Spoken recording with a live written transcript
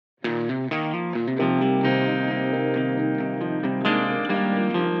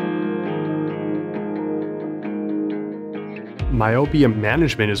Myopia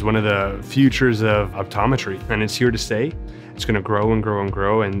management is one of the futures of optometry, and it's here to stay. It's going to grow and grow and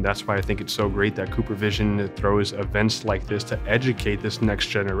grow, and that's why I think it's so great that CooperVision throws events like this to educate this next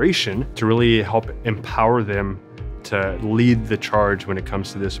generation, to really help empower them to lead the charge when it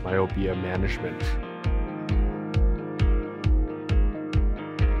comes to this myopia management.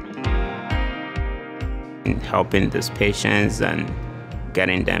 Helping these patients and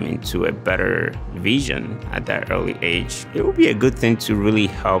getting them into a better vision at that early age, it would be a good thing to really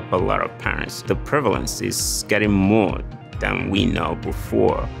help a lot of parents. The prevalence is getting more than we know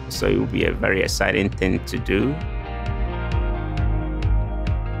before, so it would be a very exciting thing to do.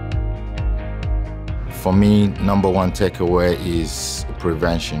 For me, number one takeaway is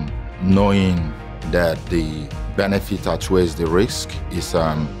prevention. Knowing that the benefit outweighs the risk is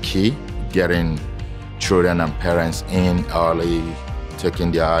key. Getting children and parents in early,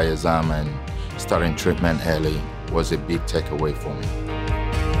 taking their eye exam and starting treatment early was a big takeaway for me.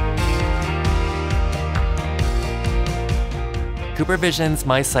 CooperVision's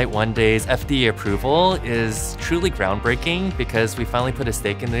My Sight One Day's FDA approval is truly groundbreaking because we finally put a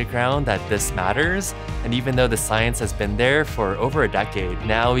stake in the ground that this matters. And even though the science has been there for over a decade,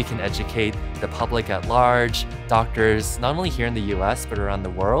 now we can educate the public at large, doctors, not only here in the US, but around the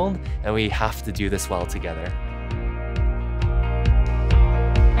world, and we have to do this well together.